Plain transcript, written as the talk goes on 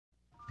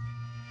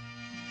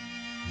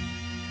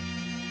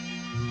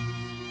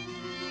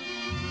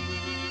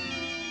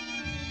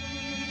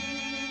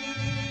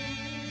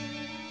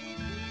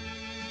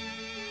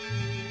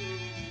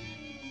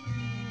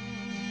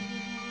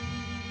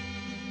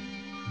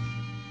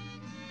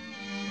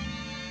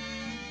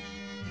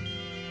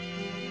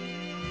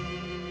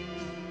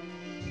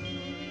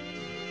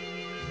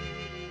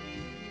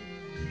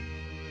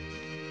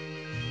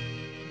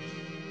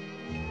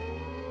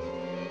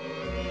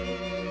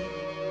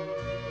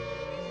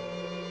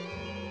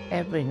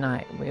Every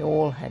night we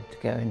all had to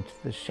go into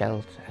the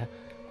shelter,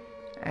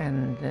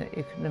 and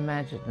you can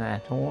imagine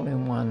that, all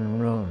in one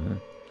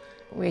room.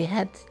 We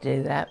had to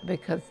do that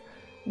because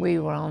we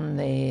were on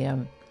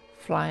the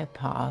fly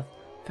path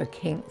for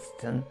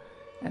Kingston,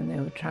 and they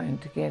were trying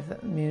to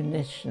get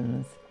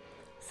munitions.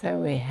 So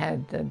we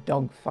had a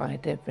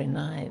dogfight every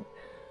night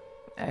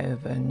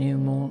over New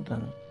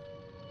Malden.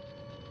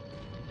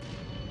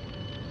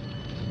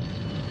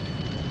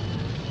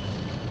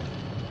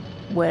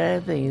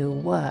 Wherever you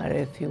were,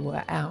 if you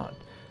were out,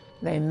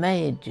 they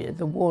made you,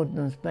 the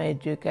wardens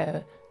made you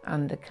go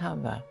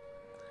undercover.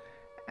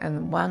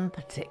 And one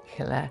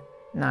particular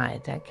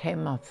night I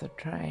came off the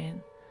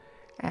train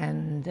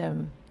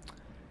and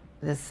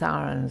the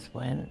sirens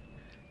went,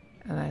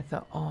 and I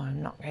thought, oh,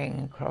 I'm not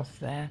going across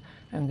there,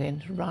 I'm going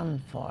to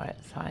run for it.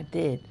 So I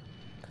did,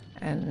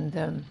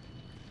 and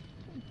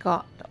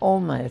got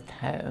almost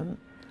home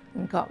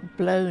and got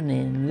blown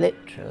in,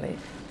 literally,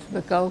 to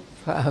the golf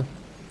club.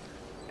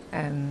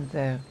 And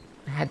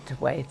had to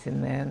wait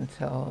in there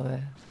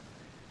until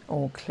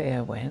all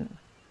clear went,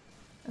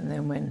 and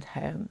then went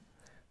home.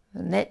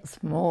 The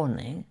next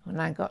morning,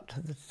 when I got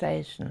to the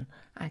station,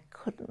 I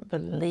couldn't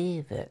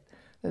believe it.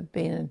 There'd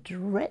been a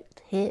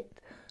direct hit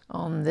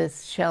on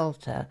this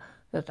shelter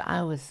that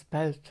I was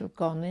supposed to have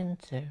gone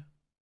into.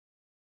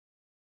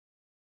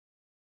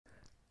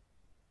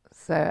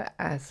 So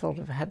I sort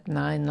of had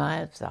 9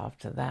 lives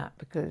after that,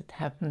 because it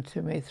happened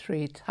to me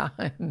 3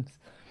 times.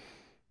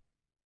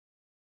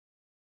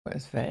 It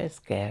was very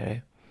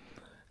scary.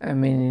 I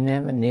mean, you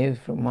never knew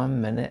from one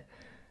minute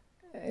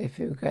if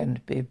you were going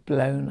to be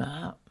blown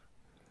up.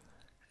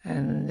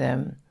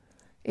 And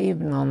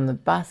even on the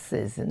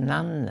buses in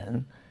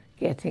London,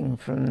 getting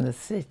from the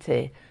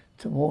city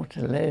to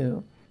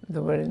Waterloo,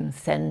 there were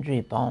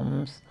incendiary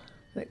bombs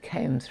that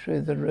came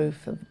through the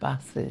roof of the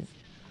buses.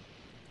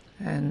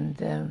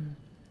 And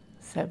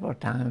several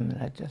times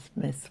I just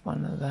missed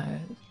one of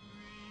those.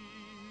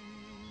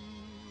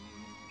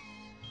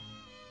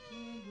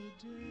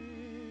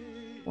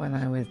 When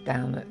I was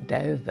down at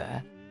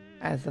Dover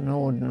as an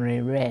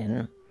ordinary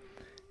Wren,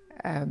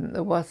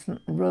 there wasn't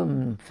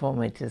room for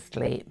me to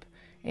sleep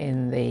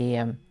in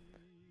the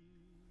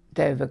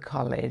Dover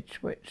College,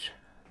 which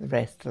the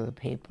rest of the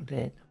people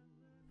did.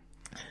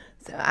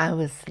 So I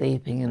was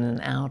sleeping in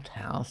an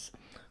outhouse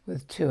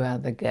with 2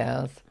 other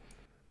girls.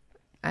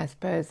 I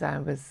suppose I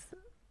was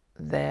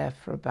there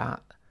for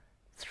about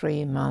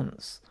 3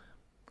 months,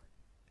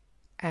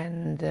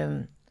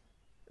 and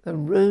the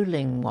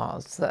ruling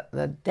was that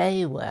the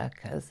day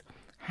workers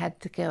had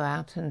to go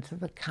out into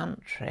the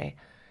country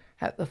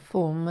at the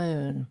full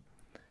moon,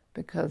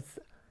 because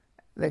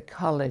the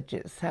college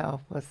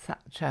itself was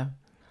such a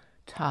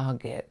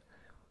target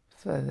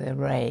for the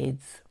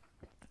raids.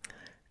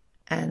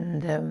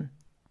 And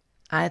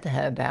I'd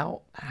heard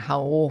how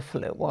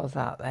awful it was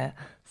out there,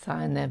 so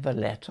I never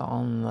let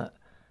on that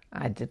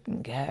I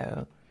didn't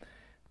go.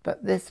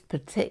 But this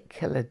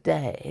particular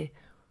day,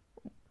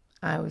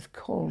 I was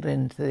called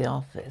into the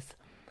office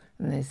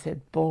and they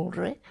said,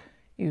 Baldry,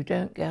 you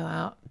don't go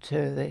out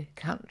to the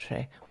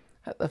country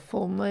at the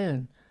full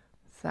moon.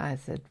 So I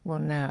said, well,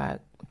 no,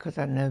 because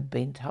I've never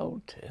been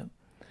told to.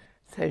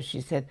 So she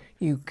said,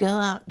 you go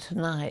out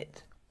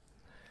tonight.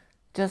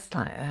 Just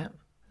like that.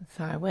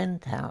 So I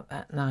went out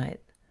that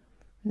night.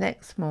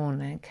 Next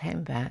morning, I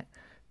came back,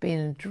 being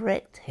a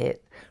direct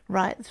hit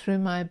right through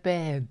my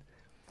bed.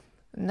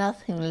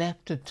 Nothing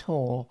left at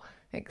all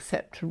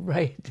except a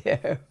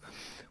radio,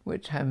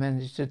 which I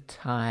managed to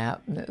tie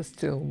up and it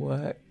still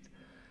worked.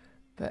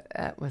 But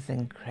that was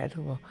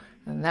incredible,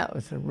 and that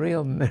was a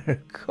real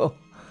miracle.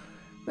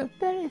 The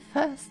very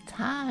first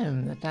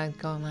time that I'd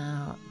gone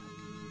out.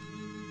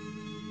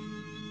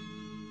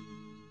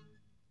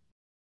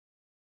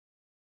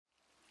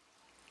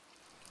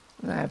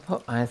 And I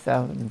put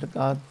myself into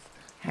God's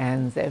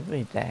hands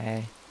every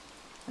day,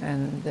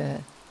 and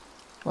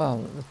well,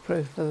 the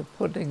proof of the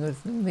pudding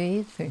was the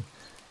meeting.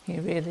 He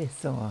really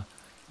saw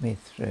me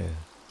through.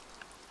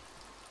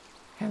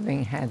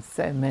 Having had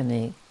so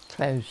many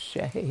close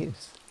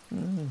shaves.